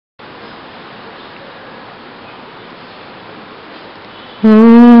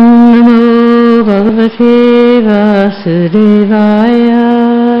Om Namo Bhagavate Vasudevaya.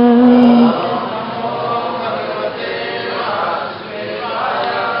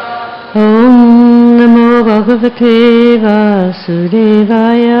 Om Namo Bhagavate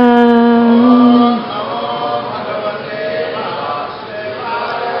Vasudevaya.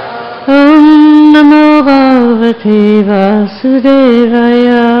 Om Namo Bhagavate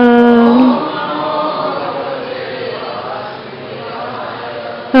Vasudevaya.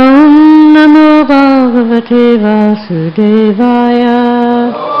 Om Namo Bhagavate Vasudevaya.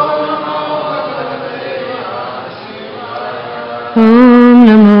 Om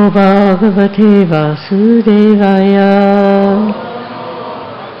Namo Bhagavate Vasudevaya.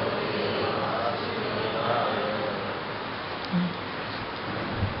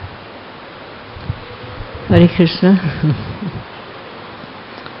 Hare Krishna.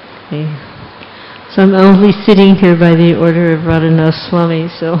 Okay. So I'm only sitting here by the order of Radhanath Swami,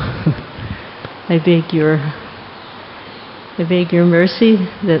 so I beg your mercy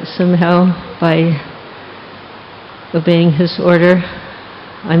that somehow by obeying his order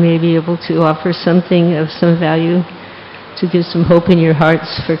I may be able to offer something of some value to give some hope in your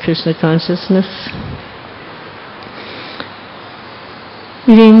hearts for Krishna consciousness.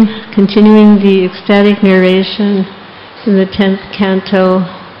 Continuing the ecstatic narration in the 10th canto,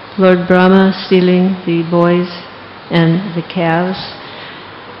 Lord Brahma stealing the boys and the calves.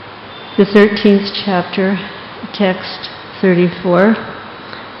 The 13th chapter, text 34.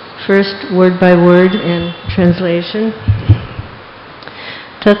 First, word by word and translation.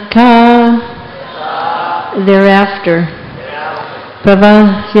 Tata, thereafter.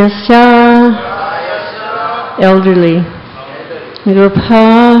 Pravahyasya, elderly.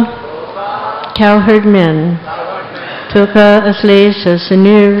 Gopa, cowherd men. Toka aslesha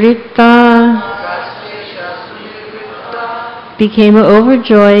sunirita, became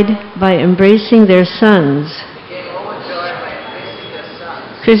overjoyed by embracing their sons.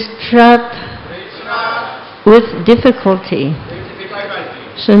 Krishrat, with difficulty.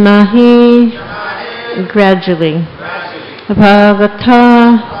 Shanahi, gradually.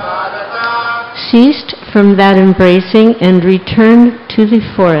 Bhagata, ceased from that embracing and returned to the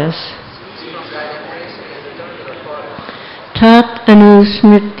forest. Tat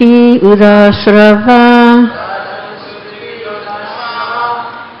anusmriti udasrava,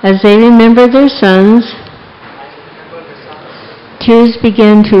 as they remembered their sons, tears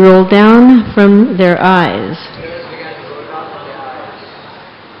began to roll down from their eyes.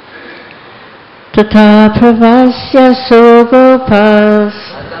 Tata pravasya sogopas,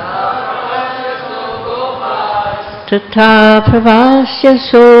 Tata pravasya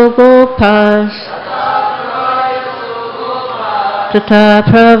sogopas, Tata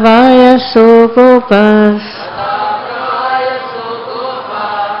pravaya sogopas,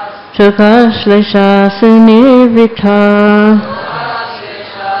 Tukashlesha sunirvita,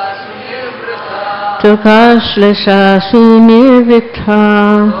 Tukashlesha sunirvita,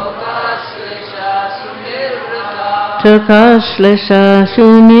 Tukashlesha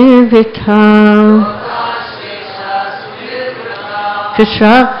sunirvita,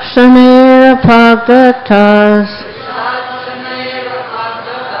 Krishaksanera pagatas,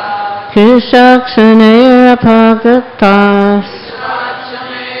 Krishaksanera pagatas,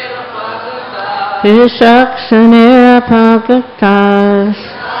 Krishaksanera pagatas,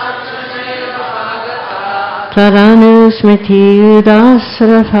 Taranusmriti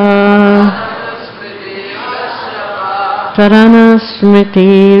udasrava, Taranusmriti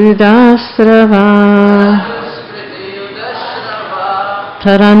udasrava,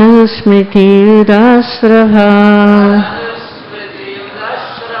 Taranusmriti udasrava,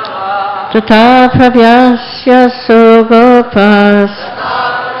 Tata pravyasya sogopas,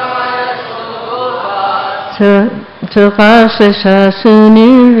 Tukashlesha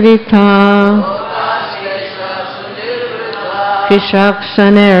sunirvita,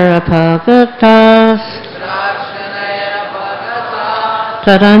 Krishaksanera pagatas,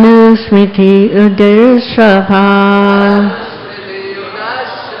 Taranusmriti udasrava,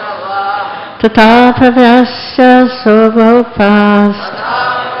 Tata pravyasya sogopas,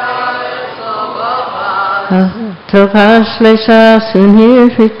 Tukashlesha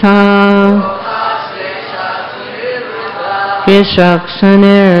sunirvita,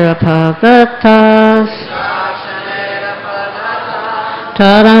 Krishaksanera pagatas,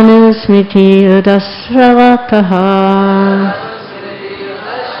 Taranusmriti udasravataha.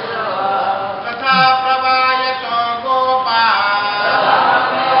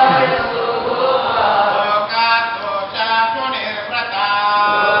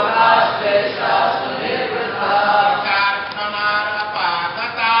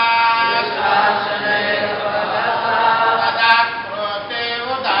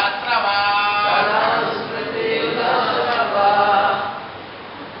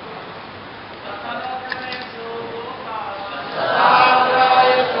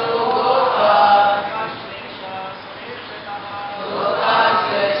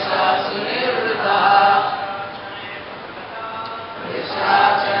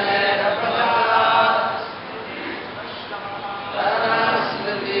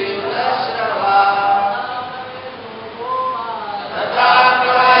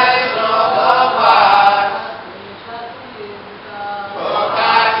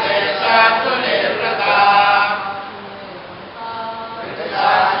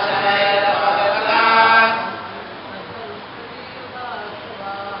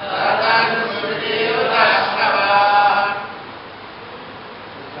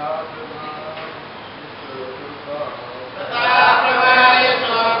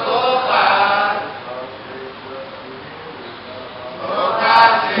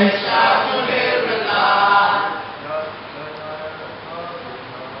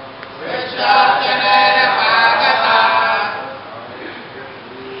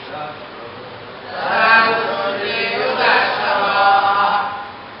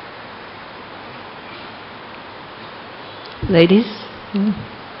 Ladies?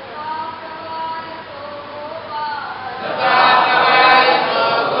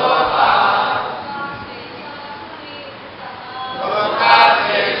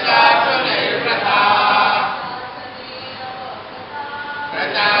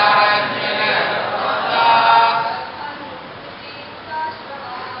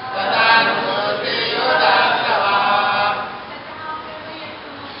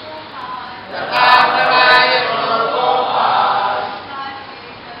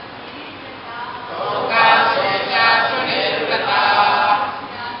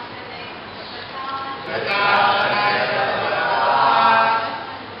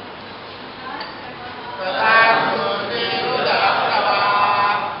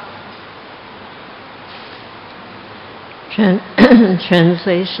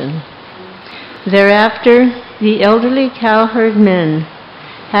 Translation. Thereafter, the elderly cowherd men,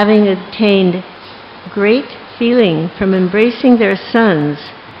 having obtained great feeling from embracing their sons,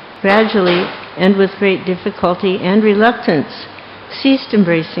 gradually and with great difficulty and reluctance, ceased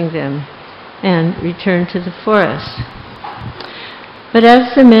embracing them and returned to the forest. But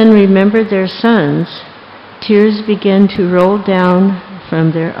as the men remembered their sons, tears began to roll down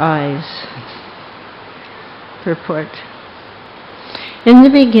from their eyes. Purport. In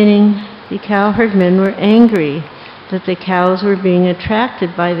the beginning, the cowherd men were angry that the cows were being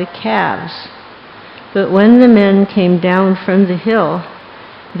attracted by the calves. But when the men came down from the hill,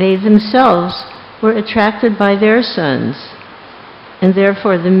 they themselves were attracted by their sons, and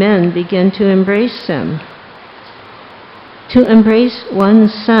therefore the men began to embrace them. To embrace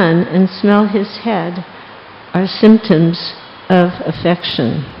one's son and smell his head are symptoms of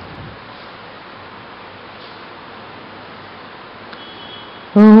affection.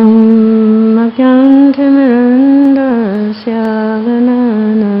 Om Agyantimirandasya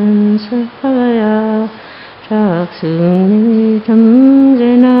Gananansapaya Chaksunimitam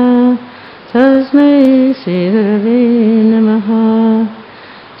Jena Tasmai Sri Gurave Namaha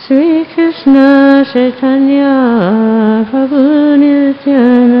Sri Krishna Chaitanya Prabhu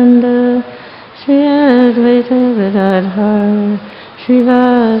Nityananda Sri Advaita Gadadhar Sri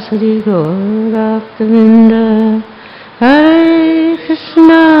Vasadi Gaur Bhaktivedanta Hare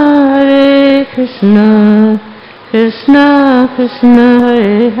Krishna, Hare Krishna, Krishna Krishna,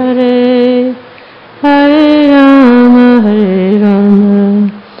 Hare Hare, Hare Rama, Hare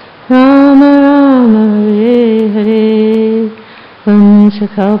Rama, Rama Rama, Hare Hare,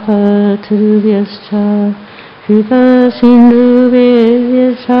 Vanchakalpatarubhyascha, Kripa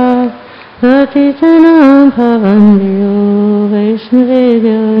Sindhubhyascha, Patitanam Pavandeyo,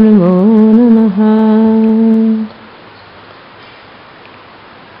 Vaishnavebhyo Namo Namaha.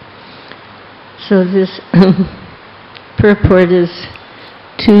 So this purport is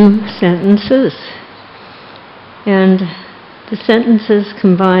 2 sentences, and the sentences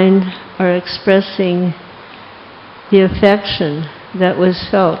combined are expressing the affection that was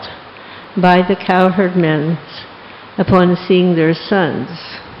felt by the cowherd men upon seeing their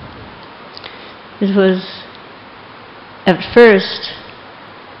sons. It was, at first,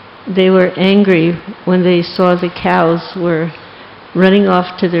 they were angry when they saw the cows were running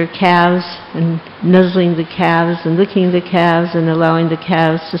off to their calves and nuzzling the calves and licking the calves and allowing the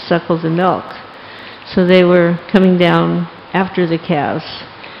calves to suckle the milk. So they were coming down after the calves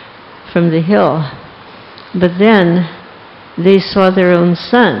from the hill. But then they saw their own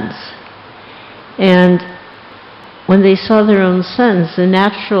sons. And when they saw their own sons, the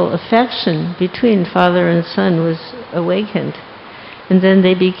natural affection between father and son was awakened. And then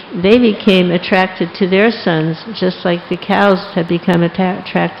they became attracted to their sons, just like the cows had become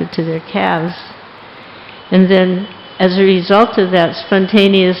attracted to their calves. And then, as a result of that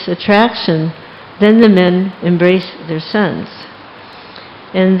spontaneous attraction, then the men embraced their sons.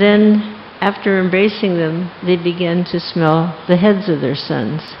 And then, after embracing them, they began to smell the heads of their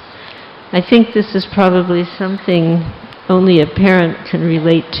sons. I think this is probably something only a parent can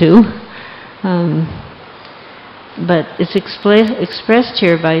relate to. but it's expressed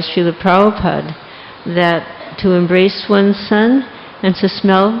here by Srila Prabhupada that to embrace one's son and to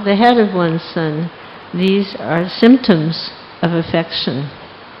smell the head of one's son, these are symptoms of affection.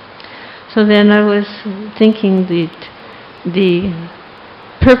 So then I was thinking the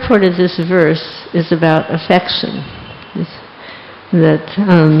purport of this verse is about affection. That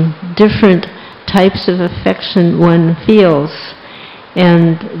different types of affection one feels,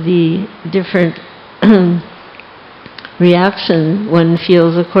 and the different reaction one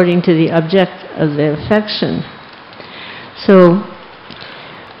feels according to the object of the affection. So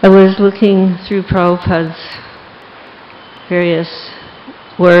I was looking through Prabhupada's various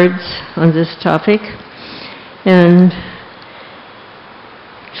words on this topic, and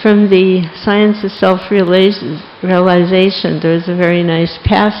from the Science of Self-Realization, there's a very nice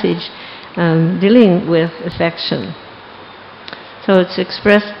passage dealing with affection. So it's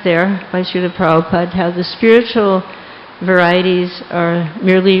expressed there by Srila Prabhupada how the spiritual varieties are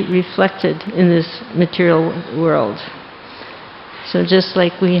merely reflected in this material world. So just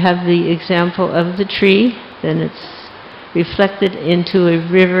like we have the example of the tree, then it's reflected into a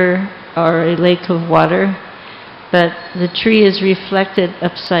river or a lake of water, but the tree is reflected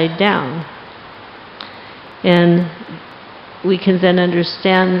upside down. And we can then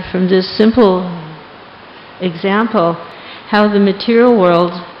understand from this simple example how the material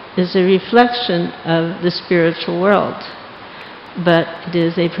world is a reflection of the spiritual world, but it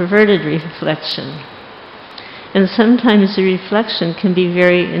is a perverted reflection. And sometimes the reflection can be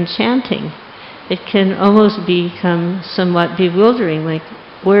very enchanting. It can almost become somewhat bewildering, like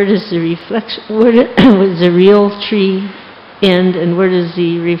where does the reflection, where does the real tree end and where does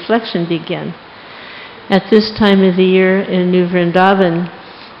the reflection begin? At this time of the year in New Vrindavan,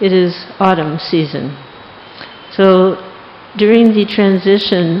 it is autumn season. So during the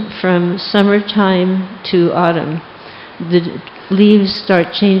transition from summertime to autumn, the leaves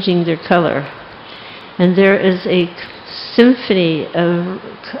start changing their color. And there is a symphony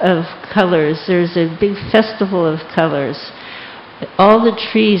of colors. There's a big festival of colors. All the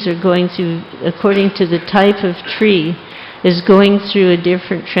trees are going through, according to the type of tree, is going through a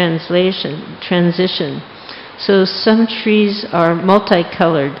different transition. So some trees are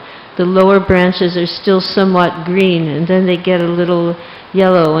multicolored. The lower branches are still somewhat green, and then they get a little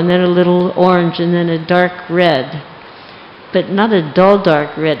yellow, and then a little orange, and then a dark red. But not a dull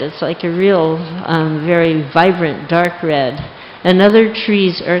dark red, it's like a real, very vibrant dark red. And other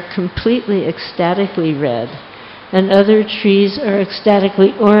trees are completely ecstatically red. And other trees are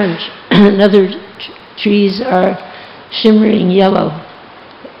ecstatically orange. And other trees are shimmering yellow.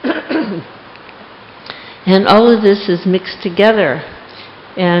 And all of this is mixed together.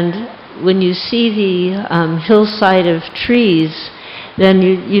 And when you see the hillside of trees, then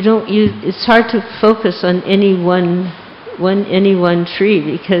it's hard to focus on any one tree,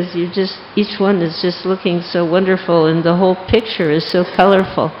 because each one is just looking so wonderful and the whole picture is so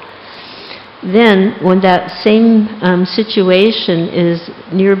colorful. Then when that same situation is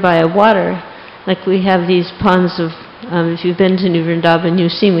nearby a water, like we have these ponds of, if you've been to New Vrindavan,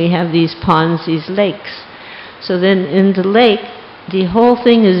 you've seen we have these ponds, these lakes. So then in the lake, the whole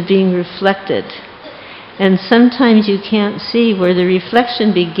thing is being reflected. And sometimes you can't see where the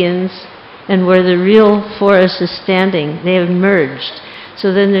reflection begins and where the real forest is standing. They have merged.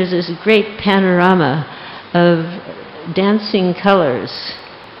 So then there's this great panorama of dancing colors.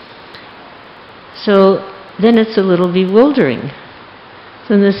 So then it's a little bewildering.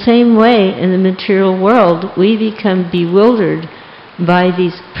 So in the same way, in the material world, we become bewildered by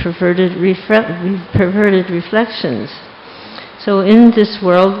these perverted reflections. So in this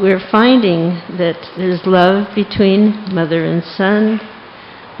world, we're finding that there's love between mother and son,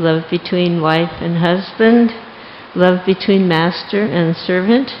 love between wife and husband, love between master and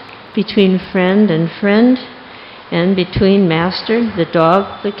servant, between friend and friend, and between master, the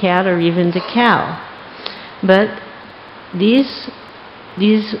dog, the cat, or even the cow. But these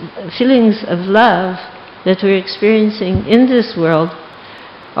feelings of love that we're experiencing in this world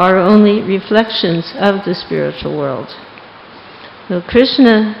are only reflections of the spiritual world. So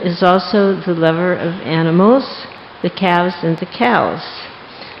Krishna is also the lover of animals, the calves and the cows.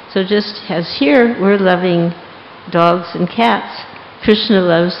 So just as here we're loving dogs and cats, Krishna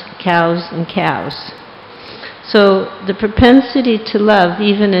loves cows and cows. So the propensity to love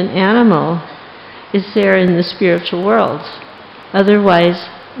even an animal is there in the spiritual world. Otherwise,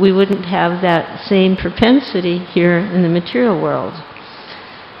 we wouldn't have that same propensity here in the material world.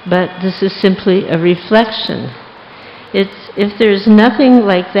 But this is simply a reflection. If there's nothing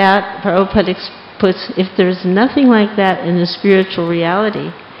like that, Prabhupada puts, if there's nothing like that in the spiritual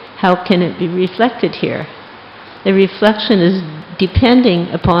reality, how can it be reflected here? A reflection is depending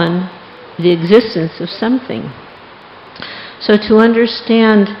upon the existence of something. So to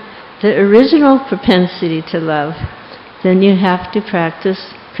understand the original propensity to love, then you have to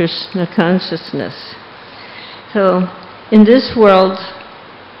practice Krishna consciousness. So in this world,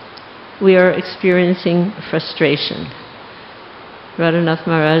 we are experiencing frustration. Radhanath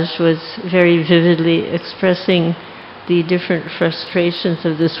Maharaj was very vividly expressing the different frustrations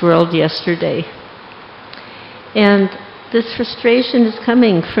of this world yesterday. And this frustration is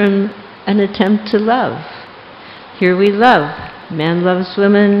coming from an attempt to love. Here we love. Man loves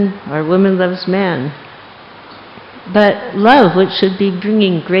woman, or woman loves man. But love, which should be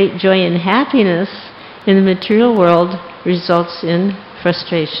bringing great joy and happiness in the material world, results in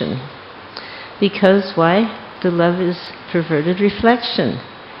frustration. Because why? The love is perverted reflection.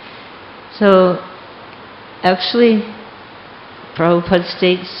 So, actually, Prabhupada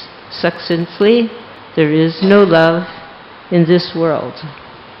states succinctly, there is no love in this world.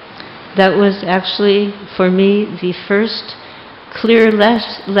 That was actually, for me, the first clear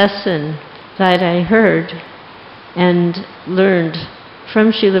lesson that I heard and learned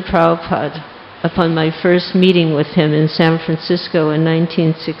from Srila Prabhupada upon my first meeting with him in San Francisco in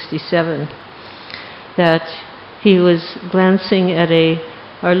 1967. That he was glancing at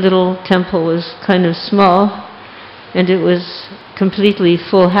our little temple was kind of small, and it was completely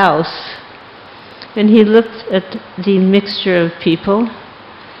full house. And he looked at the mixture of people,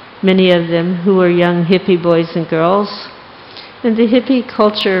 many of them who were young hippie boys and girls. And the hippie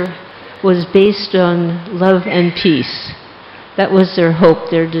culture was based on love and peace. That was their hope,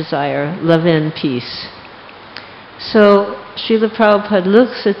 their desire, love and peace. So Srila Prabhupada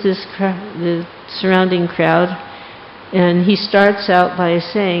looks at this the surrounding crowd, and he starts out by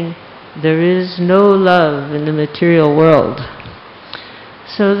saying, there is no love in the material world.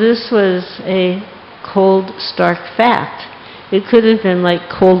 So this was a cold, stark fact. It could have been like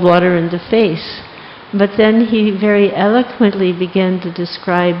cold water in the face. But then he very eloquently began to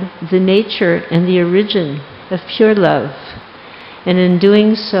describe the nature and the origin of pure love. And in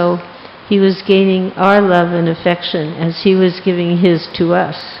doing so, he was gaining our love and affection as he was giving his to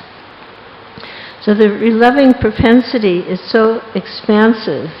us. So the loving propensity is so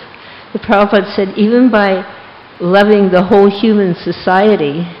expansive. The Prabhupada said, even by loving the whole human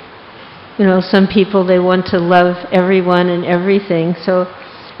society, you know, some people, they want to love everyone and everything. So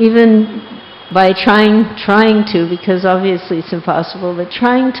even by trying to, because obviously it's impossible, but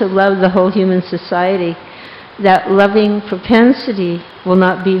trying to love the whole human society, that loving propensity will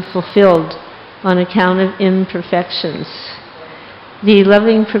not be fulfilled on account of imperfections. The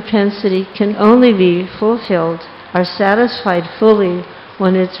loving propensity can only be fulfilled or satisfied fully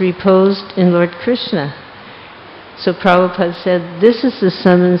when it's reposed in Lord Krishna. So Prabhupada said, this is the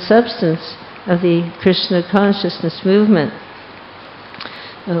sum and substance of the Krishna Consciousness movement.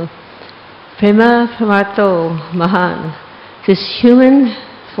 Prema Pramato Mahan. This human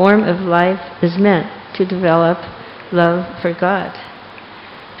form of life is meant to develop love for God.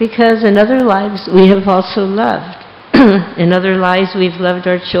 Because in other lives we have also loved. In other lives we've loved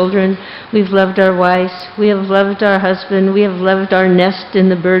our children, we've loved our wives, we have loved our husband, we have loved our nest in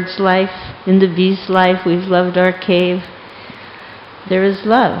the bird's life, in the bee's life, we've loved our cave. There is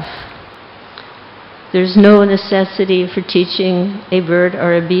love. There's no necessity for teaching a bird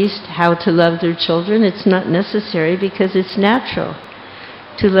or a beast how to love their children. It's not necessary because it's natural.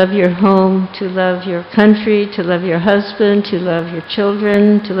 To love your home, to love your country, to love your husband, to love your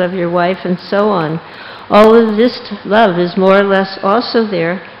children, to love your wife, and so on. All of this love is more or less also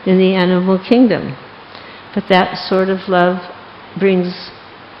there in the animal kingdom. But that sort of love brings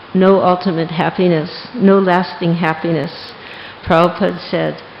no ultimate happiness, no lasting happiness. Prabhupada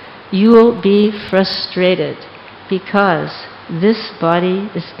said, you will be frustrated because this body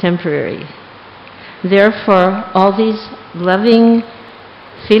is temporary. Therefore, all these loving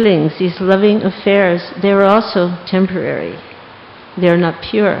feelings, these loving affairs, they're also temporary. They're not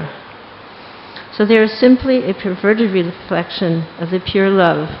pure. So they are simply a perverted reflection of the pure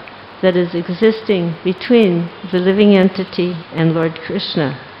love that is existing between the living entity and Lord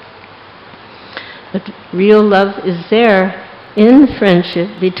Krishna. But real love is there in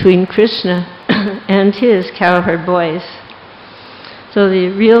friendship between Krishna and his cowherd boys. So the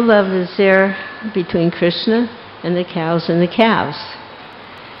real love is there between Krishna and the cows and the calves.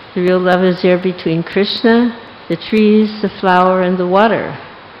 The real love is there between Krishna, the trees, the flower, and the water.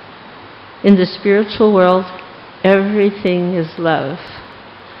 In the spiritual world, everything is love.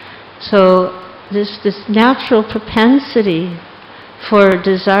 So this natural propensity for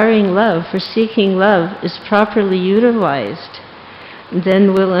desiring love, for seeking love, is properly utilized.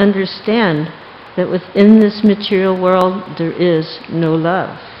 Then we'll understand that within this material world there is no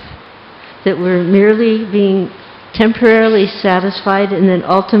love, that we're merely being temporarily satisfied and then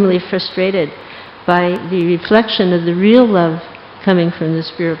ultimately frustrated by the reflection of the real love coming from the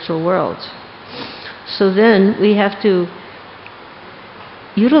spiritual world. So then we have to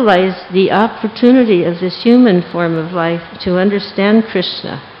utilize the opportunity of this human form of life to understand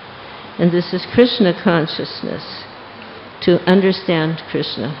Krishna. And this is Krishna consciousness, to understand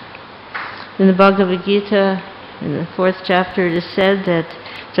Krishna. In the Bhagavad Gita, in the 4th chapter, it is said that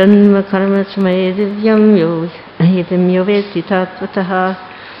Janma karma samaye divyam yoveti tatvataha.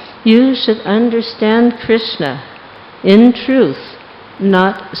 You should understand Krishna in truth,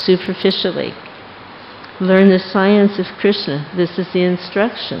 not superficially. Learn the science of Krishna. This is the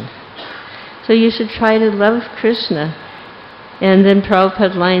instruction. So you should try to love Krishna. And then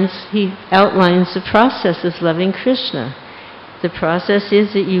Prabhupada he outlines the process of loving Krishna. The process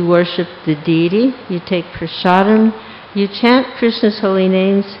is that you worship the deity, you take prasadam, you chant Krishna's holy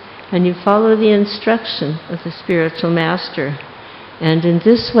names, and you follow the instruction of the spiritual master. And in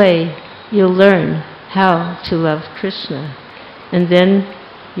this way, you'll learn how to love Krishna. And then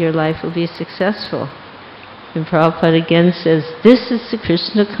your life will be successful. And Prabhupada again says, this is the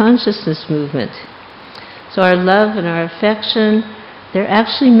Krishna Consciousness movement. So our love and our affection, they're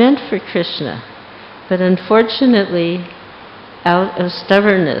actually meant for Krishna. But unfortunately, out of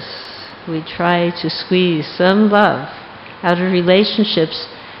stubbornness, we try to squeeze some love out of relationships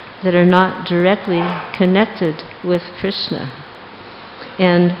that are not directly connected with Krishna.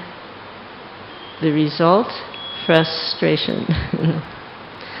 And the result? Frustration.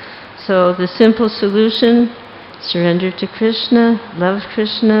 So the simple solution, surrender to Krishna, love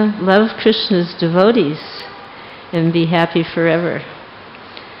Krishna's devotees, and be happy forever.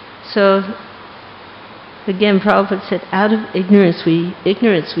 So again, Prabhupada said, out of ignorance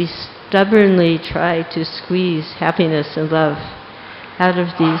we stubbornly try to squeeze happiness and love out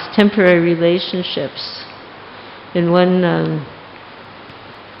of these temporary relationships. In one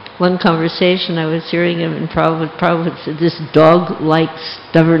conversation I was hearing him, and Prabhupada said, this dog-like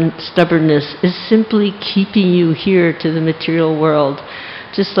stubbornness is simply keeping you here to the material world.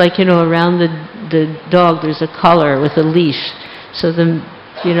 Just like, around the dog there's a collar with a leash. So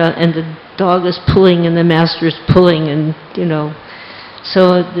and the dog is pulling and the master is pulling, and,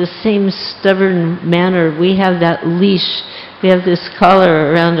 So the same stubborn manner, we have that leash, we have this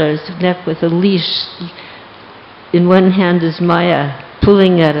collar around our neck with a leash. In one hand is Maya,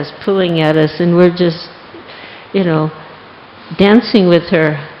 pulling at us, and we're just, dancing with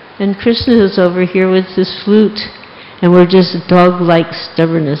her. And Krishna is over here with this flute, and we're just dog-like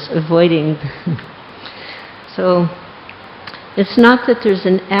stubbornness, avoiding. So it's not that there's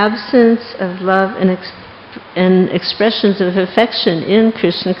an absence of love and expressions of affection in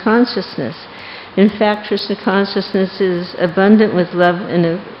Krishna consciousness. In fact, Krishna consciousness is abundant with love and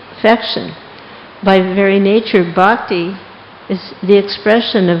affection. By very nature, bhakti is the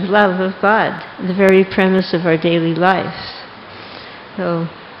expression of love of God, the very premise of our daily lives. So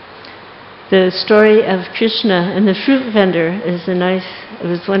the story of Krishna and the fruit vendor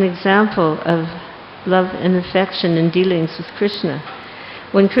was one example of love and affection in dealings with Krishna.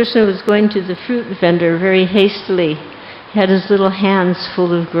 When Krishna was going to the fruit vendor very hastily, he had his little hands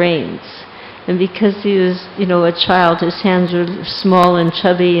full of grains. And because he was, a child, his hands were small and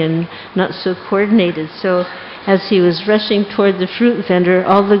chubby and not so coordinated. So as he was rushing toward the fruit vendor,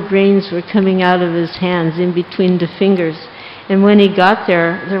 all the grains were coming out of his hands in between the fingers. And when he got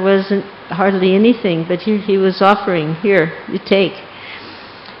there, there wasn't hardly anything, but he was offering, here, you take.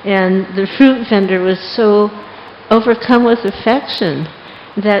 And the fruit vendor was so overcome with affection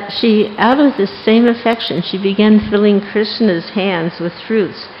that she, out of this same affection, she began filling Krishna's hands with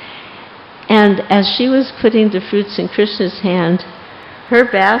fruits. And as she was putting the fruits in Krishna's hand, her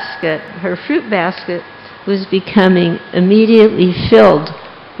fruit basket, was becoming immediately filled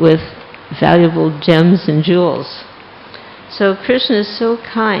with valuable gems and jewels. So Krishna is so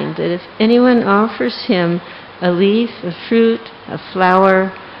kind that if anyone offers him a leaf, a fruit, a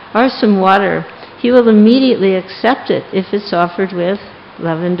flower, or some water, he will immediately accept it if it's offered with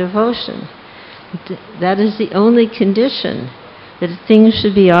love and devotion. That is the only condition, that things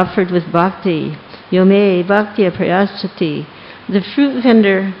should be offered with bhakti. Yome bhaktiya prayasati. The fruit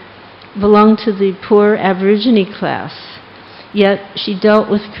vendor belonged to the poor Aborigine class, yet she dealt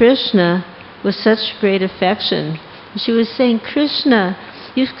with Krishna with such great affection. She was saying, Krishna,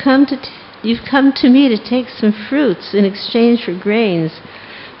 you've come to me to take some fruits in exchange for grains,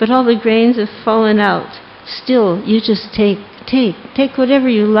 but all the grains have fallen out. Still, you just take whatever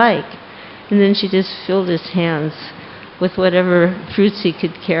you like. And then she just filled his hands with whatever fruits he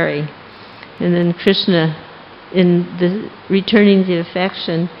could carry. And then Krishna, in returning the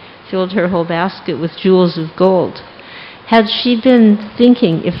affection, filled her whole basket with jewels of gold. Had she been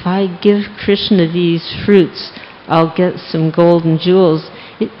thinking, if I give Krishna these fruits, I'll get some gold and jewels,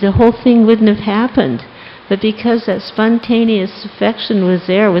 the whole thing wouldn't have happened. But because that spontaneous affection was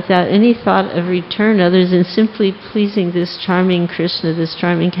there without any thought of return other than simply pleasing this charming Krishna, this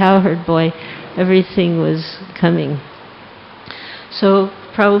charming cowherd boy, everything was coming. So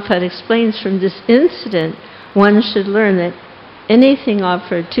Prabhupada explains from this incident, one should learn that anything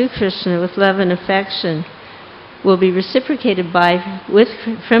offered to Krishna with love and affection will be reciprocated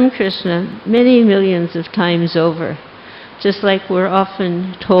from Krishna many millions of times over. Just like we're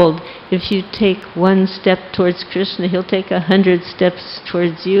often told, if you take one step towards Krishna, he'll take 100 steps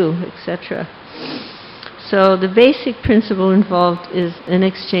towards you, etc. So the basic principle involved is an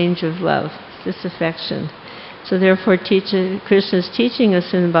exchange of love, this affection. So therefore Krishna is teaching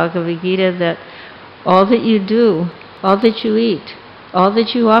us in the Bhagavad Gita that all that you do, all that you eat, all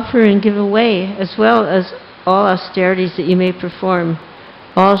that you offer and give away, as well as all austerities that you may perform,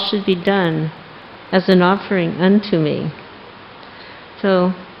 all should be done as an offering unto me.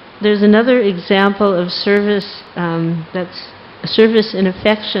 So there's another example of service, that's service in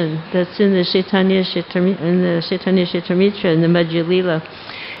affection, that's in the Chaitanya Charitamrita, in the Madhya Lila.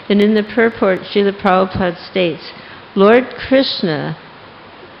 And in the purport, Srila Prabhupada states, Lord Krishna's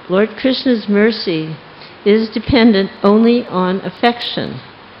mercy is dependent only on affection.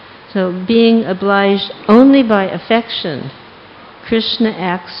 So being obliged only by affection, Krishna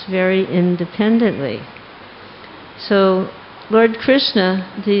acts very independently. So Lord Krishna,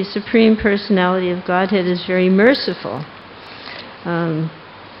 the Supreme Personality of Godhead, is very merciful. But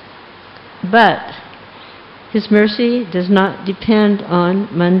His mercy does not depend on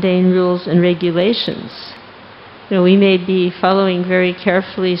mundane rules and regulations. We may be following very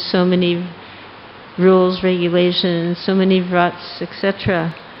carefully so many rules, regulations, so many vrats,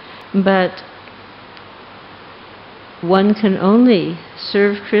 etc. But one can only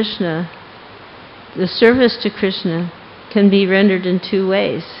serve Krishna. The service to Krishna can be rendered in two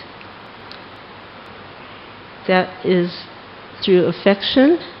ways. That is through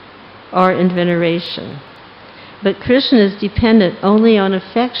affection or in veneration. But Krishna is dependent only on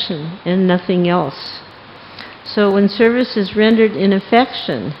affection and nothing else. So when service is rendered in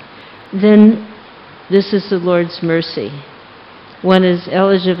affection, then this is the Lord's mercy. One is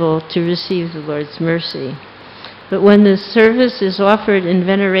eligible to receive the Lord's mercy. But when the service is offered in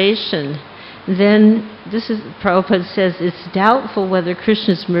veneration, then Prabhupada says, it's doubtful whether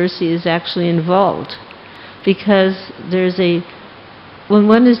Krishna's mercy is actually involved. Because when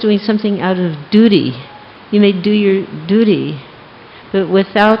one is doing something out of duty, you may do your duty, but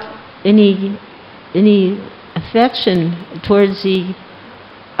without any affection towards the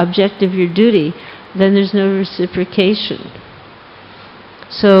object of your duty, then there's no reciprocation.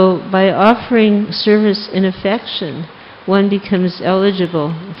 So by offering service in affection, one becomes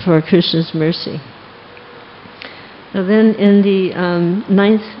eligible for Krishna's mercy. Now then in the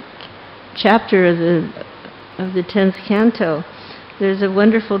 9th chapter of the 10th canto, there's a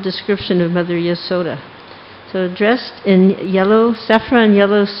wonderful description of Mother Yasoda. So dressed in saffron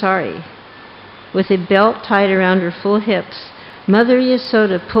yellow sari, with a belt tied around her full hips, Mother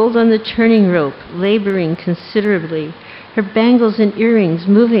Yasoda pulled on the turning rope, laboring considerably, her bangles and earrings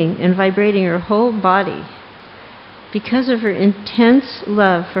moving and vibrating her whole body. Because of her intense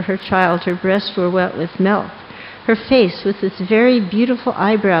love for her child, her breasts were wet with milk. Her face, with its very beautiful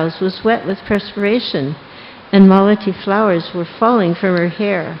eyebrows, was wet with perspiration, and malati flowers were falling from her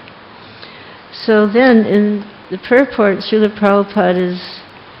hair. So then, in the purport, Srila Prabhupada is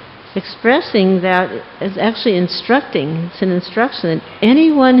expressing that, is actually instructing, it's an instruction that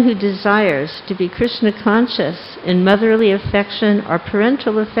anyone who desires to be Krishna conscious in motherly affection or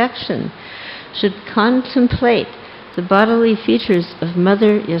parental affection should contemplate the bodily features of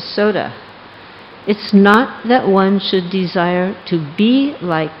Mother Yasoda. It's not that one should desire to be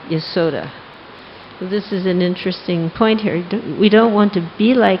like Yasoda. So this is an interesting point here. We don't want to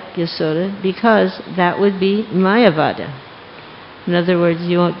be like Yasoda because that would be Mayavada. In other words,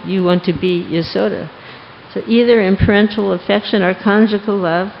 you want to be Yasoda. So either in parental affection or conjugal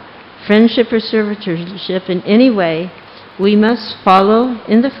love, friendship or servitorship, in any way, we must follow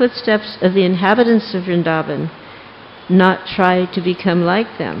in the footsteps of the inhabitants of Vrindavan, not try to become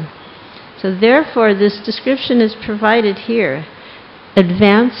like them. So therefore, this description is provided here.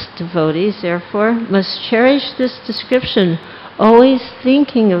 Advanced devotees, therefore, must cherish this description, always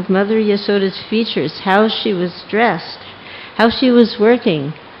thinking of Mother Yasoda's features, how she was dressed, how she was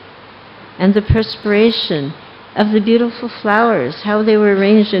working, and the perspiration, of the beautiful flowers, how they were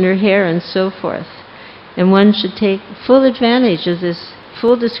arranged in her hair and so forth. And one should take full advantage of this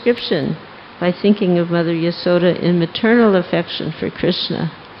full description by thinking of Mother Yasoda in maternal affection for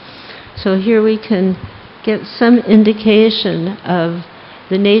Krishna. So here we can get some indication of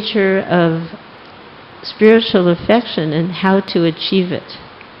the nature of spiritual affection and how to achieve it.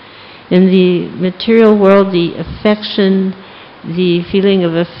 In the material world, the affection, the feeling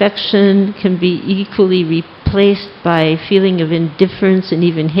of affection can be equally replaced by feeling of indifference and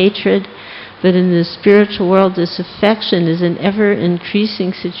even hatred. But in the spiritual world, this affection is an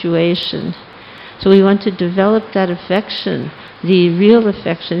ever-increasing situation. So we want to develop that affection, the real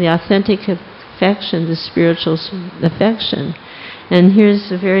affection, the authentic affection, the spiritual affection. And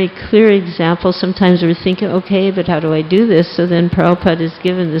here's a very clear example. Sometimes we're thinking, okay, but how do I do this? So then Prabhupada has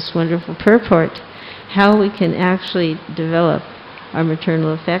given this wonderful purport, how we can actually develop our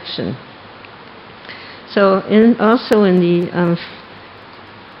maternal affection. So also in the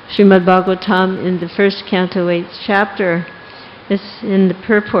Srimad Bhagavatam, in the first canto, 8th chapter, it's in the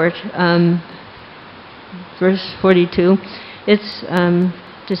purport, verse 42, it's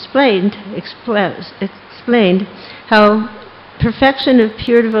explained how perfection of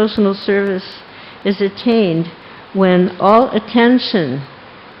pure devotional service is attained when all attention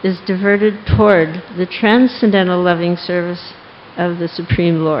is diverted toward the transcendental loving service of the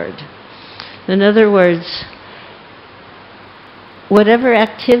Supreme Lord. In other words, whatever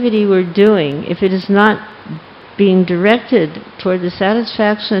activity we're doing, if it is not being directed toward the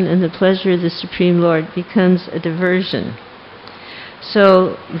satisfaction and the pleasure of the Supreme Lord, becomes a diversion.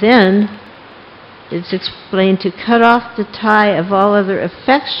 So then, it's explained to cut off the tie of all other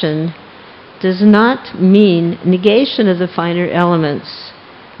affection does not mean negation of the finer elements,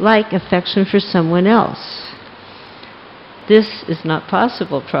 like affection for someone else. This is not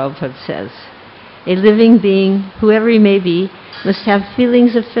possible, Prabhupada says. A living being, whoever he may be, must have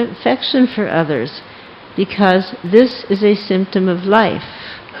feelings of affection for others, because this is a symptom of life.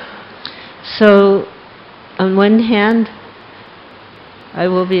 So, on one hand, I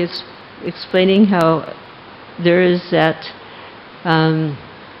will be explaining how there is that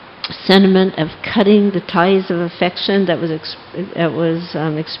sentiment of cutting the ties of affection that was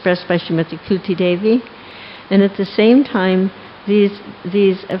expressed by Srimati Kuti Devi, and at the same time,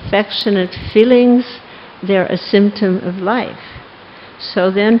 these affectionate feelings, they're a symptom of life. So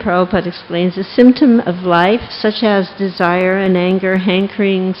then Prabhupada explains the symptom of life, such as desire and anger,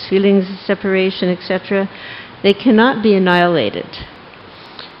 hankerings, feelings of separation, etc., they cannot be annihilated.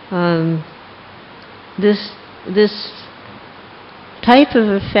 This type of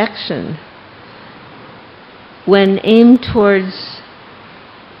affection, when aimed towards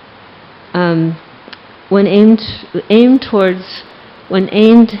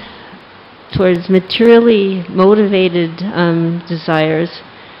materially motivated desires,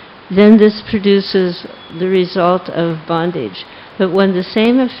 then this produces the result of bondage. But when the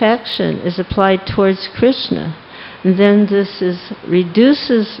same affection is applied towards Krishna, then this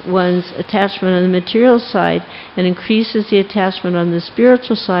reduces one's attachment on the material side and increases the attachment on the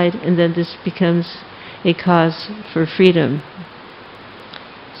spiritual side, and then this becomes a cause for freedom.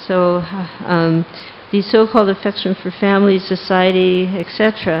 So the so-called affection for family, society,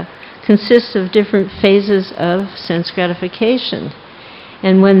 etc., consists of different phases of sense gratification.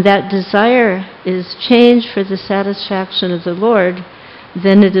 And when that desire is changed for the satisfaction of the Lord,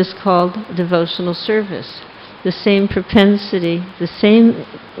 then it is called devotional service. The same propensity, the same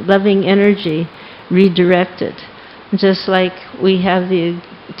loving energy redirected. Just like we have the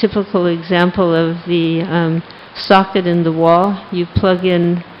typical example of the socket in the wall. You plug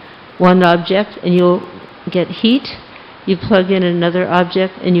in one object and you'll get heat. You plug in another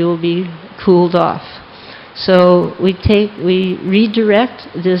object and you will be cooled off. So we redirect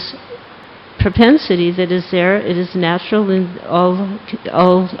this propensity that is there. It is natural in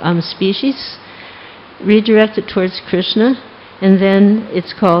all species. Redirect it towards Krishna, and then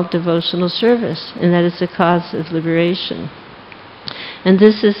it's called devotional service, and that is the cause of liberation. And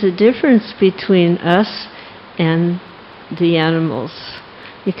this is the difference between us and the animals,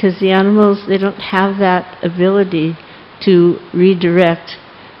 because the animals, they don't have that ability to redirect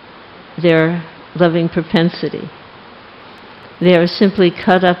their loving propensity. They are simply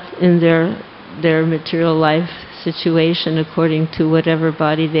cut up in their material life situation according to whatever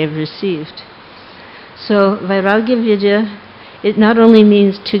body they've received. So Vairagya Vidya, it not only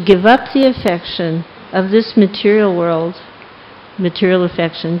means to give up the affection of this material world, material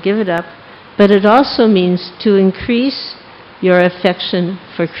affection, give it up, but it also means to increase your affection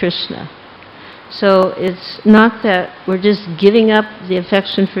for Krishna. So it's not that we're just giving up the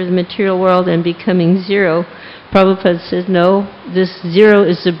affection for the material world and becoming zero. Prabhupada says, no, this zero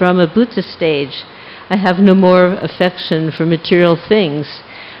is the Brahma Bhuta stage. I have no more affection for material things.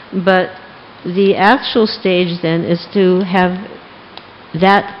 But the actual stage then is to have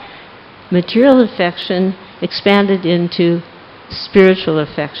that material affection expanded into spiritual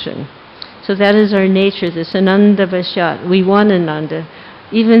affection. So that is our nature, this Ananda Vashat. We want Ananda.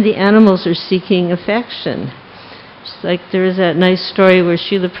 Even the animals are seeking affection. It's like there is that nice story where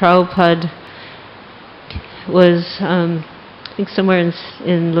Srila Prabhupada was, I think somewhere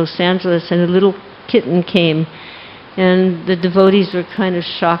in Los Angeles, and a little kitten came, and the devotees were kind of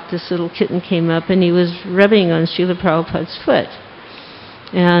shocked. This little kitten came up, and he was rubbing on Srila Prabhupada's foot.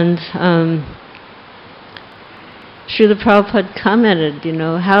 And Srila Prabhupada commented,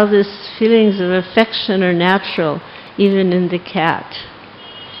 how these feelings of affection are natural, even in the cat.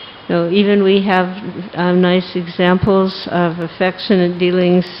 Even we have nice examples of affectionate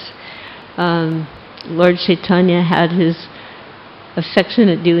dealings. Lord Chaitanya had his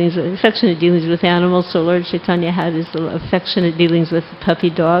affectionate dealings with animals, so Lord Chaitanya had his affectionate dealings with the puppy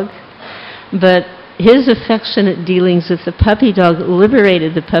dog. But his affectionate dealings with the puppy dog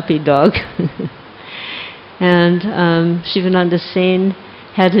liberated the puppy dog. And Shivananda Sain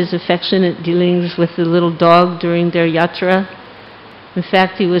had his affectionate dealings with the little dog during their yatra. In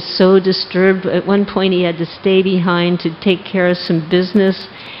fact, he was so disturbed. At one point he had to stay behind to take care of some business.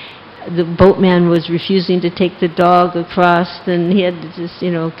 The boatman was refusing to take the dog across, and he had to just,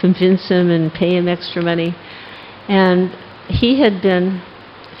 convince him and pay him extra money. And he had been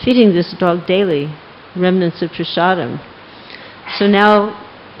feeding this dog daily, remnants of prasadam. So now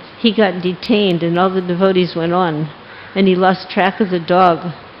he got detained, and all the devotees went on, and he lost track of the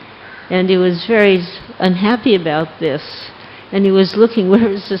dog. And he was very unhappy about this. And he was looking, where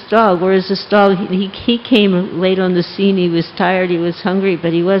is this dog? Where is this dog? He came late on the scene. He was tired. He was hungry,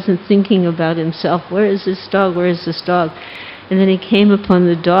 but he wasn't thinking about himself. Where is this dog? Where is this dog? And then he came upon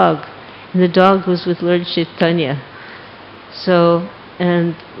the dog, and the dog was with Lord Chaitanya. So,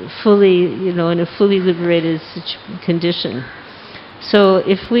 and fully, in a fully liberated condition. So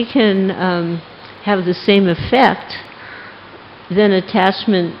if we can have the same effect, then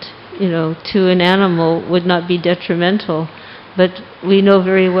attachment, to an animal would not be detrimental. But we know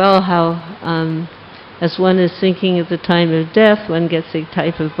very well how, as one is thinking at the time of death, one gets a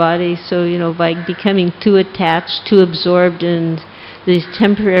type of body. So, by becoming too attached, too absorbed in these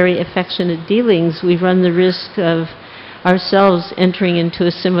temporary affectionate dealings, we run the risk of ourselves entering into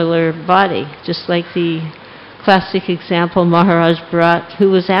a similar body. Just like the classic example, Maharaj Bharat, who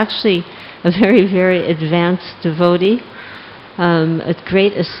was actually a very, very advanced devotee, a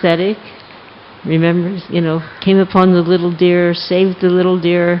great ascetic. Remember, came upon the little deer, saved the little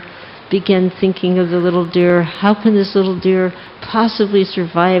deer, began thinking of the little deer. How can this little deer possibly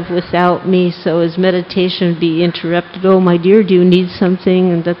survive without me? So his meditation would be interrupted. Oh, my dear, do you need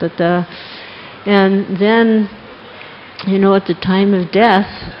something? And da-da-da. And then, at the time of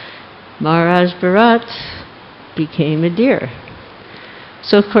death, Maharaj Bharat became a deer.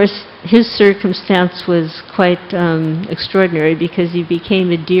 So, of course, his circumstance was quite extraordinary, because he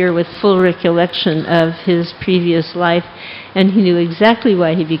became a deer with full recollection of his previous life, and he knew exactly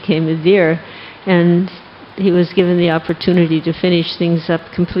why he became a deer, and he was given the opportunity to finish things up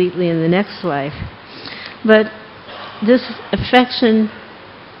completely in the next life. But this affection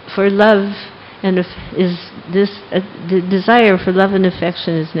for love and the desire for love and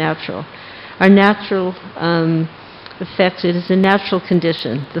affection is natural. Our natural affection is a natural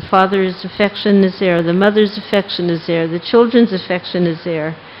condition. The father's affection is there, the mother's affection is there, the children's affection is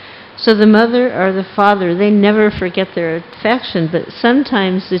there. So the mother or the father, they never forget their affection, but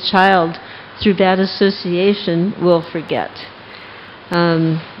sometimes the child, through bad association, will forget.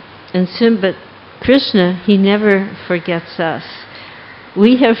 But Krishna, he never forgets us.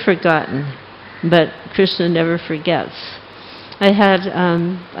 We have forgotten, but Krishna never forgets.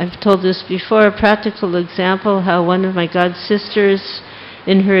 I've told this before, a practical example, how one of my god sisters,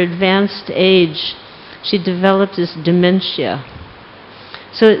 in her advanced age, she developed this dementia.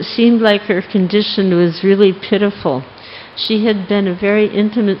 So it seemed like her condition was really pitiful. She had been a very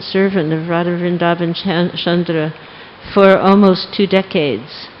intimate servant of Radha Vrindavan Chandra for almost 2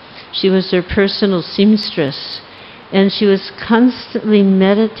 decades. She was their personal seamstress, and she was constantly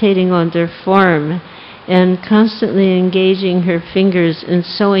meditating on their form and constantly engaging her fingers in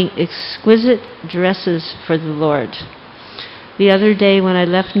sewing exquisite dresses for the Lord. The other day when I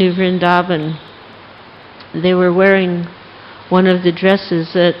left New Vrindavan, they were wearing one of the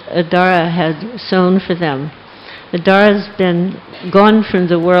dresses that Adara had sewn for them. Adara's been gone from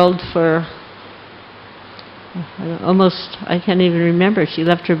the world for almost, I can't even remember. She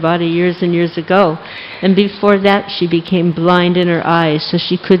left her body years and years ago. And before that, she became blind in her eyes, so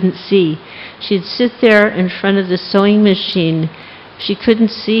she couldn't see. She'd sit there in front of the sewing machine. She couldn't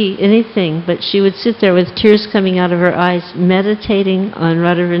see anything, but she would sit there with tears coming out of her eyes, meditating on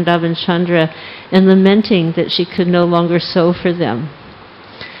Radha Vrindavan Chandra and lamenting that she could no longer sew for them.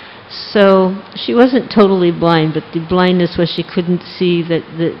 So she wasn't totally blind, but the blindness was she couldn't see that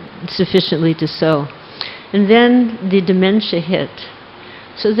sufficiently to sew. And then the dementia hit.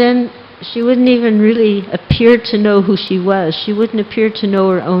 So then she wouldn't even really appear to know who she was. She wouldn't appear to know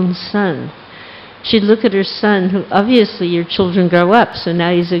her own son. She'd look at her son, who obviously your children grow up, so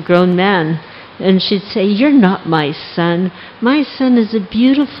now he's a grown man, and she'd say, "You're not my son. My son is a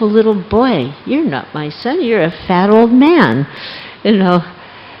beautiful little boy. You're not my son. You're a fat old man." You know.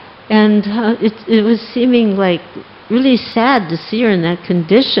 And it was seeming like really sad to see her in that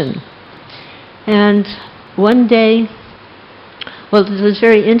condition. And one day, well, it was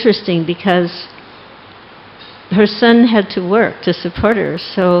very interesting because her son had to work to support her,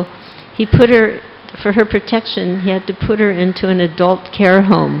 so he put her, for her protection, he had to put her into an adult care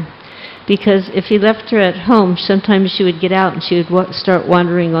home. Because if he left her at home, sometimes she would get out and she would start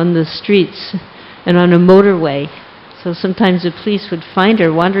wandering on the streets and on a motorway. So sometimes the police would find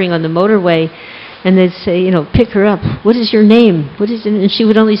her wandering on the motorway, and they'd say, you know, pick her up. "What is your name? What is it?" And she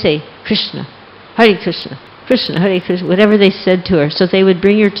would only say, "Krishna, Hare Krishna, Krishna, Hare Krishna," whatever they said to her. So they would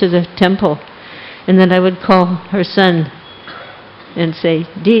bring her to the temple, and then I would call her son and say,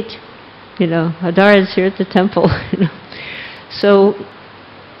 "Deet, you know, Adar is here at the temple." You know. So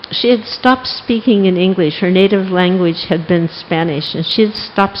she had stopped speaking in English. Her native language had been Spanish, and she had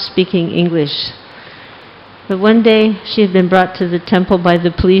stopped speaking English. But one day she had been brought to the temple by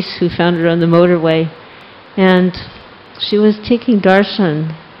the police who found her on the motorway, and she was taking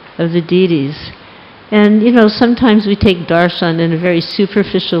darshan of the deities. And, you know, sometimes we take darshan in a very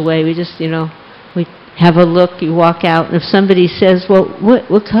superficial way. We just, you know, we have a look, you walk out, and if somebody says, "Well,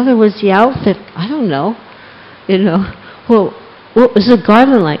 what color was the outfit?" "I don't know." You know, "Well, what was the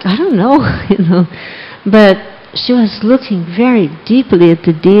garland like?" "I don't know." You know, but she was looking very deeply at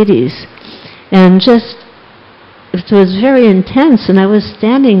the deities, and just, it was very intense, and I was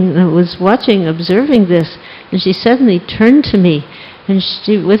standing, and I was watching, observing this, and she suddenly turned to me, and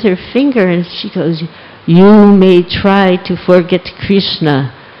she, with her finger, and she goes, "You may try to forget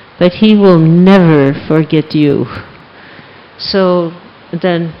Krishna, but he will never forget you." So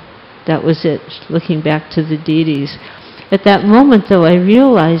then that was it, looking back to the deities. At that moment, though, I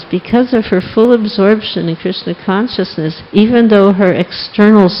realized because of her full absorption in Krishna consciousness, even though her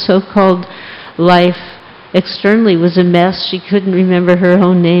external so-called life externally was a mess, she couldn't remember her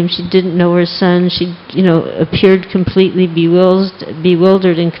own name, she didn't know her son, she, you know, appeared completely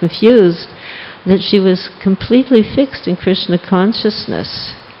bewildered and confused, that she was completely fixed in Krishna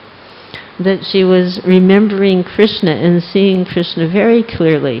consciousness, that she was remembering Krishna and seeing Krishna very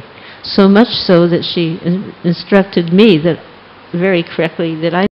clearly, so much so that she instructed me that very correctly that I